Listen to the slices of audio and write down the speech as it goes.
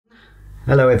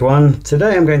Hello everyone,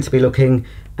 today I'm going to be looking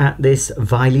at this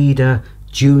Vileda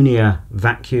Junior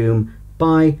vacuum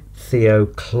by Theo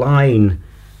Klein.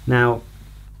 Now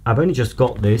I've only just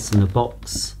got this and the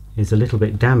box is a little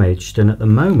bit damaged, and at the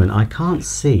moment I can't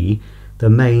see the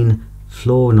main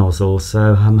floor nozzle,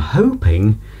 so I'm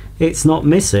hoping it's not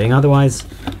missing, otherwise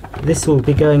this will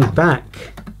be going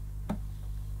back.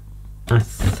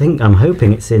 I'm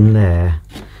hoping it's in there.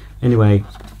 Anyway,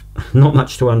 not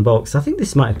much to unbox. I think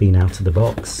this might have been out of the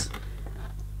box.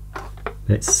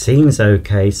 It seems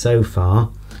okay so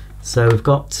far. So we've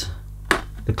got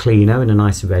the cleaner in a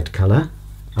nice red colour,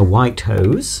 a white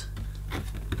hose.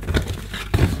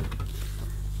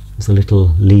 There's a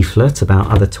little leaflet about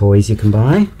other toys you can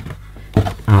buy.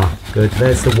 Ah, good.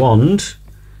 There's the wand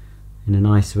in a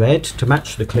nice red to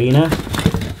match the cleaner.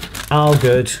 Oh,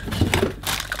 good.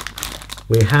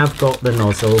 We have got the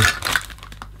nozzle.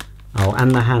 Oh,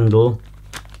 and the handle,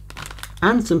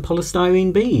 and some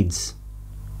polystyrene beads.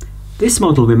 This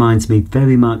model reminds me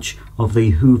very much of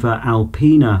the Hoover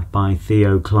Alpina by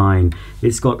Theo Klein.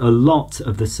 It's got a lot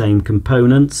of the same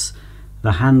components.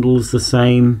 The handle's the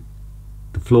same,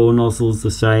 the floor nozzle's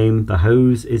the same, the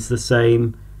hose is the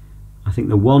same. I think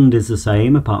the wand is the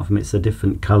same, apart from it's a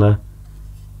different colour.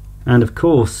 And of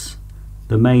course,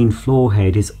 the main floor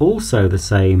head is also the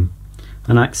same.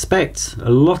 And I expect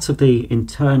a lot of the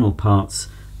internal parts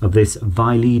of this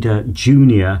Vileda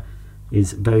Junior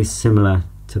is very similar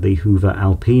to the Hoover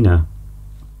Alpina.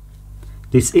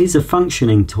 This is a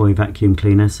functioning toy vacuum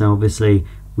cleaner, so obviously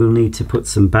we'll need to put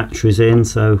some batteries in.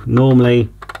 So normally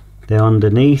they're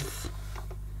underneath.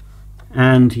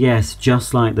 And yes,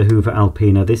 just like the Hoover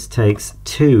Alpina, this takes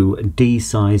 2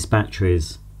 D-size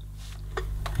batteries.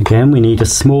 Again, we need a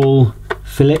small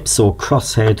Phillips or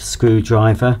crosshead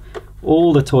screwdriver.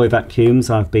 All the toy vacuums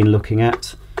I've been looking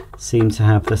at seem to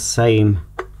have the same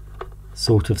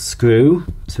sort of screw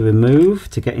to remove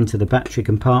to get into the battery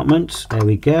compartment. There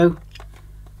we go.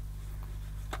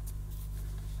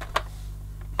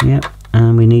 Yep,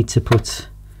 and we need to put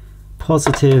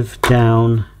positive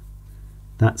down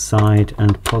that side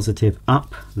and positive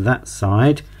up that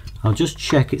side. I'll just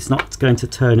check it's not going to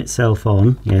turn itself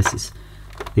on. Yes, it's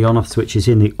the on-off switch is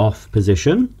in the off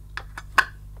position.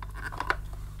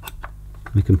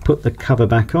 We can put the cover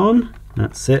back on,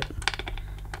 that's it,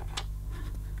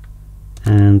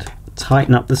 and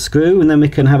tighten up the screw, and then we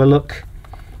can have a look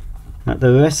at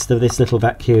the rest of this little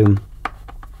vacuum.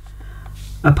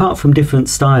 Apart from different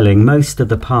styling, most of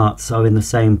the parts are in the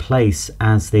same place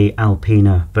as the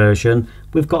Alpina version.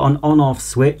 We've got an on-off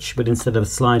switch, but instead of a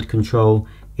slide control,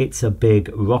 it's a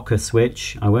big rocker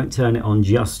switch. I won't turn it on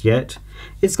just yet.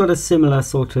 It's got a similar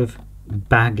sort of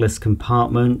bagless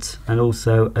compartment and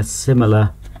also a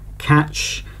similar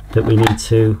catch that we need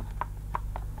to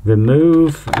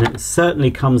remove, and it certainly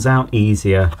comes out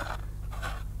easier.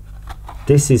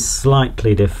 This is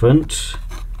slightly different,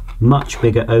 much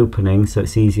bigger opening, so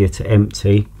it's easier to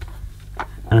empty.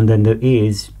 And then there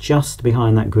is, just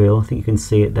behind that grill, I think you can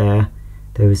see it there,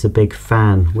 there is a big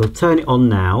fan. We'll turn it on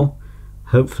now,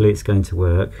 hopefully it's going to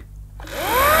work.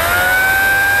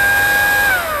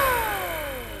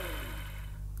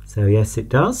 So yes, it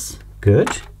does. Good.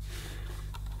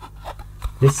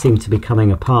 This seemed to be coming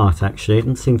apart actually. It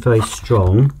didn't seem very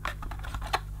strong.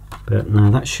 But no,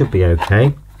 that should be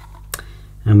okay.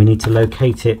 And we need to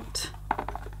locate it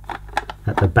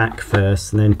at the back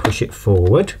first and then push it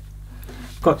forward.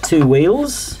 Got 2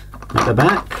 wheels at the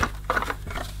back.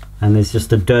 And there's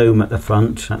just a dome at the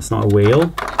front. That's not a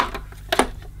wheel.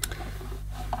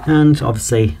 And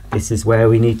obviously this is where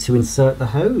we need to insert the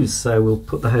hose. So we'll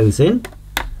put the hose in.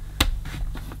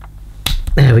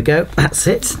 There we go, that's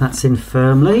it, that's in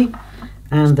firmly.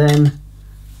 And then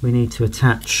we need to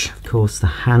attach, of course, the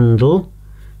handle.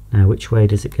 Now which way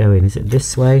does it go in? Is it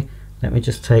this way? Let me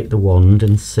just take the wand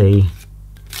and see.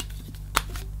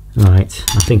 Right,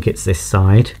 I think it's this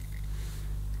side.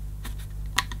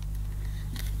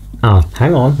 Ah,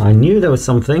 hang on, I knew there was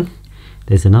something.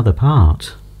 There's another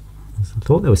part. I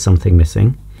thought there was something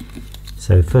missing.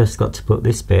 So first got to put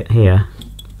this bit here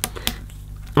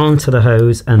onto the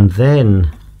hose, and then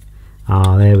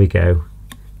there we go,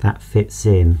 that fits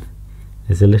in.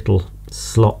 There's a little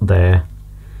slot there,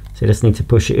 so you just need to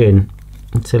push it in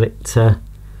until it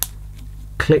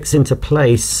clicks into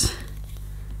place.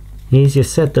 Easier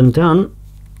said than done.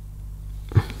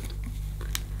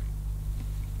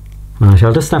 Right,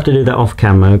 I'll just have to do that off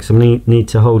camera because I need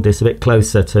to hold this a bit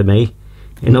closer to me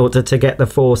in order to get the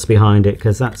force behind it,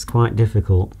 because that's quite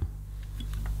difficult.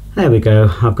 There we go,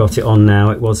 I've got it on now.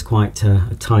 It was quite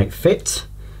a tight fit.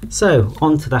 So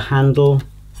onto the handle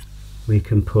we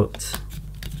can put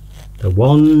the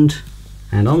wand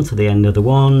And onto the end of the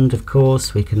wand, of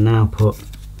course, we can now put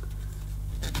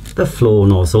the floor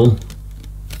nozzle.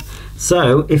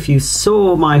 So if you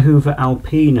saw my Hoover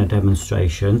Alpina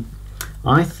demonstration,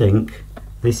 I think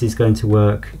this is going to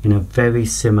work in a very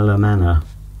similar manner.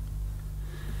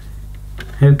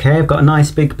 Okay, I've got a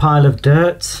nice big pile of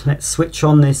dirt. Let's switch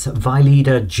on this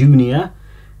Vileda Junior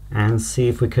and see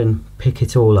if we can pick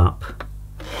it all up.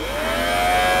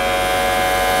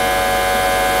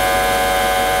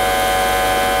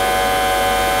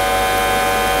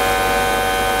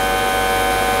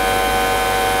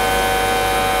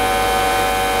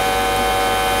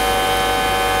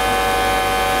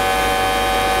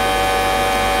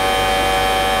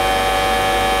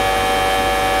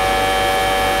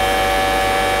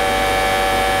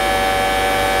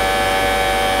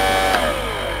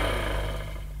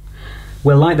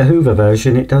 Well, like the Hoover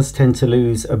version, it does tend to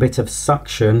lose a bit of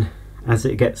suction as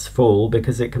it gets full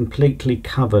because it completely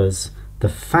covers the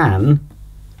fan.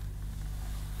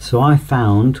 So I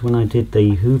found, when I did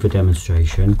the Hoover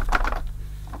demonstration,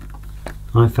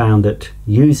 I found that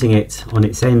using it on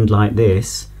its end like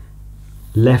this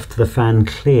left the fan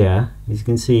clear. As you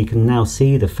can see, you can now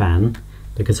see the fan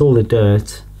because all the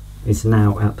dirt is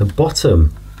now at the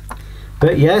bottom.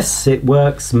 But yes, it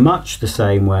works much the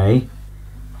same way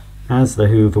as the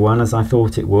Hoover one, as I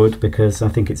thought it would, because I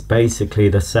think it's basically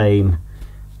the same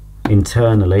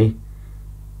internally,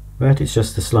 but it's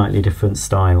just a slightly different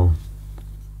style.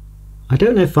 I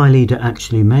don't know if Vileda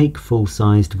actually make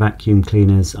full-sized vacuum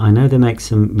cleaners. I know they make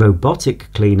some robotic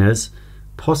cleaners,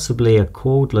 possibly a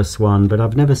cordless one, but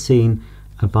I've never seen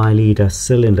a Vileda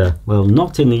cylinder. Well,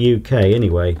 not in the UK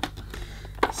anyway.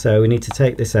 So we need to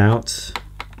take this out.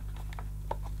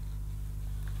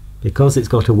 Because it's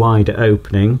got a wider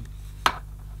opening,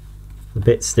 the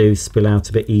bits do spill out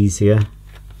a bit easier,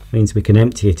 means we can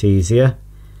empty it easier.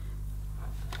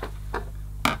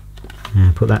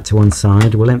 Put that to one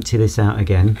side. We'll empty this out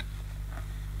again.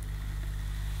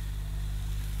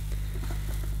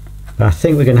 But I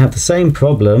think we're going to have the same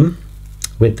problem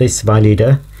with this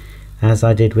Vileda as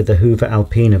I did with the Hoover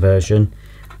Alpina version.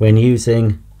 When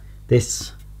using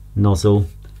this nozzle,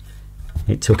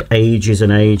 it took ages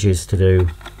and ages to do.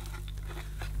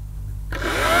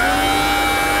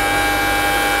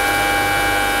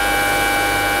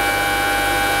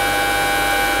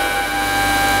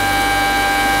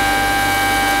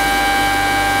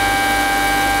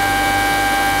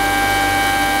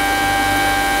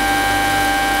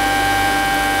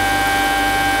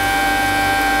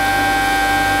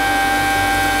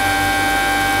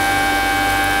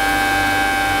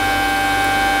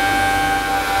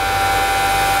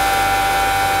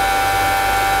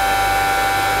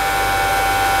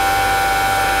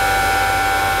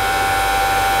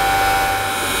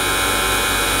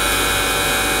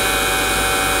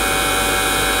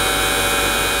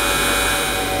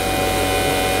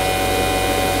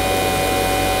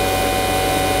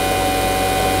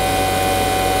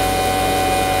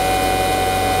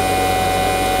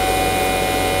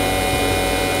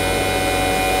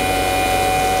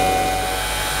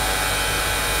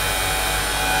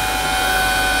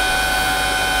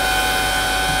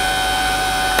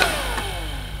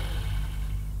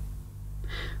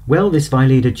 Well, this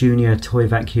Vileda Junior toy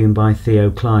vacuum by Theo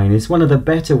Klein is one of the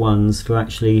better ones for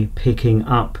actually picking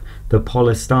up the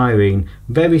polystyrene.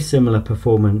 Very similar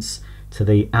performance to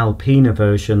the Alpina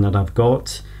version that I've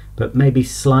got, but maybe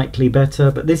slightly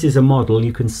better. But this is a model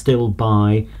you can still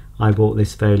buy. I bought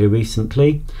this fairly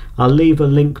recently. I'll leave a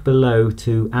link below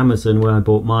to Amazon where I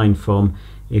bought mine from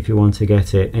if you want to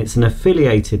get it. It's an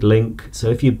affiliated link, so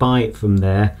if you buy it from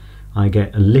there, I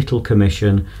get a little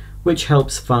commission, which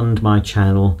helps fund my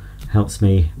channel, helps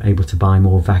me able to buy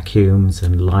more vacuums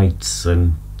and lights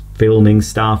and filming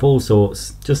stuff, all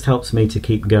sorts. Just helps me to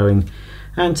keep going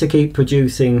and to keep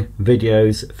producing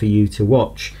videos for you to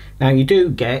watch. Now, you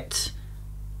do get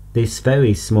this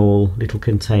very small little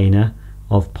container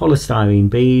of polystyrene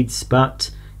beads,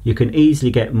 but you can easily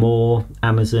get more.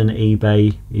 Amazon,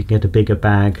 eBay, you can get a bigger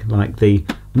bag like the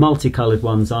multicolored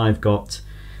ones I've got,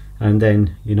 and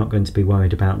then you're not going to be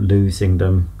worried about losing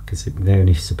them because they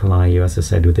only supply you, as I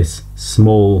said, with this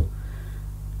small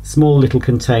little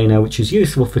container, which is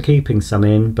useful for keeping some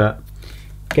in. But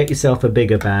get yourself a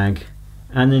bigger bag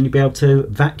and then you'll be able to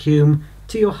vacuum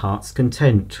to your heart's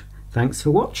content. Thanks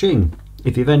for watching.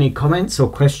 If you have any comments or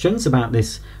questions about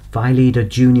this Vileda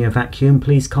Junior vacuum,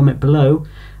 please comment below,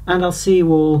 and I'll see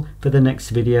you all for the next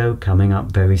video coming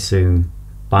up very soon.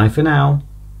 Bye for now.